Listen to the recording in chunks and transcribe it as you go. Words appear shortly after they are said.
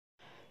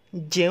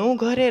ଯେଉଁ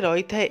ଘରେ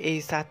ରହିଥାଏ ଏହି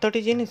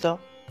 7ଟି ଜିନିଷ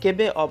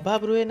କେବେ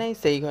ଅଭାବ ରୁହେ ନାହିଁ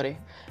ସେହି ଘରେ।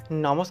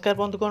 ନମସ୍କାର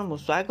ବନ୍ଧୁଗଣ, ମୁଁ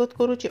ସ୍ୱାଗତ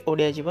କରୁଛି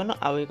ଓଡ଼ିଆ ଜୀବନ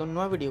ଆଉ ଏକ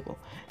ନୂଆ ଭିଡ଼ିଓକୁ।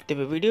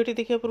 ତେବେ ଭିଡ଼ିଓଟି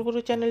ଦେଖିବା ପୂର୍ବରୁ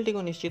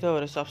ଚ୍ୟାନେଲଟିକୁ ନିଶ୍ଚିତ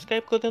ଭାବରେ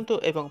ସବସ୍କ୍ରାଇବ୍ କରିଦିଅନ୍ତୁ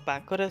ଏବଂ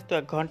ପାଖରେ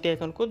ଆସୁଥିବା ଘଣ୍ଟି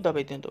ଆଇକନ୍କୁ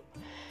ଦବାଇ ଦିଅନ୍ତୁ।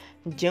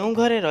 ଯେଉଁ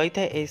ଘରେ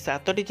ରହିଥାଏ ଏହି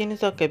 7ଟି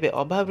ଜିନିଷ କେବେ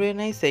ଅଭାବ ରୁହେ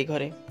ନାହିଁ ସେହି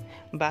ଘରେ।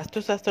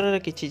 ବାସ୍ତୁଶାସ୍ତ୍ରରେ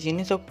କିଛି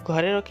ଜିନିଷକୁ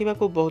ଘରେ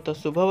ରଖିବାକୁ ବହୁତ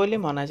ଶୁଭ ବୋଲି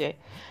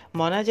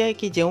ମନାଯାଏ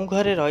କି ଯେଉଁ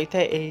ଘରେ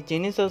ରହିଥାଏ ଏହି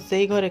ଜିନିଷ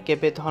ସେହି ଘରେ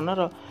କେବେ ଧନର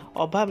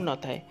ଅଭାବ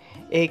ନଥାଏ।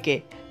 1.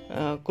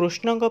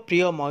 କୃଷ୍ଣଙ୍କ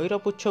ପ୍ରିୟ ମୟୂର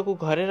ପୁଚ୍ଛକୁ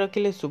ଘରେ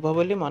ରଖିଲେ ଶୁଭ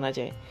ବୋଲି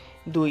ମନାଯାଏ।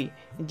 2.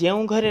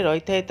 ଯେଉଁ ଘରେ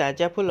ରହିଥାଏ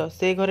ତାଜା ଫୁଲ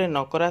ସେ ଘରେ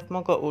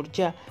ନକାରାତ୍ମକ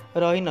ଉର୍ଜା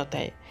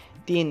ରହିନଥାଏ।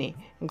 3.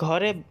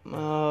 ଘରେ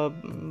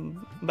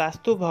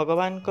ବାସ୍ତୁ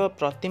ଭଗବାନଙ୍କ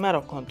ପ୍ରତିମା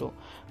ରଖନ୍ତୁ,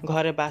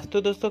 ଘରେ ବାସ୍ତୁ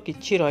ଦୋଷ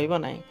କିଛି ରହିବ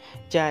ନାହିଁ।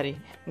 4.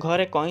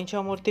 ଘରେ କଇଁଛ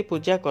ମୂର୍ତ୍ତି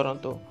ପୂଜା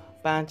କରନ୍ତୁ।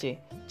 5.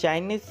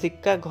 ଚାଇନିଜ୍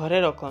ସିକ୍କା ଘରେ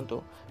ରଖନ୍ତୁ।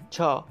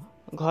 6.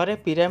 ଘରେ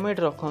ପିରାମିଡ଼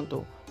ରଖନ୍ତୁ।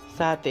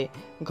 7.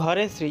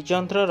 ଘରେ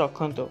ଶ୍ରୀଯନ୍ତ୍ର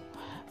ରଖନ୍ତୁ।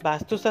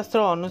 ବାସ୍ତୁଶାସ୍ତ୍ର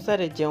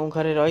ଅନୁସାରେ ଯେଉଁ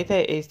ଘରେ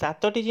ରହିଥାଏ ଏହି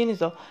 7ଟି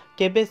ଜିନିଷ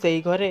କେବେ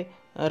ସେହି ଘରେ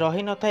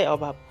ରହିନଥାଏ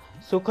ଅଭାବ,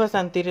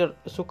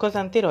 ସୁଖ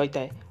ଶାନ୍ତି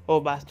ରହିଥାଏ ଓ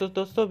ବାସ୍ତୁ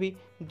ଦୋଷ ବି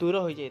ଦୂର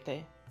ହୋଇଯାଇଥାଏ।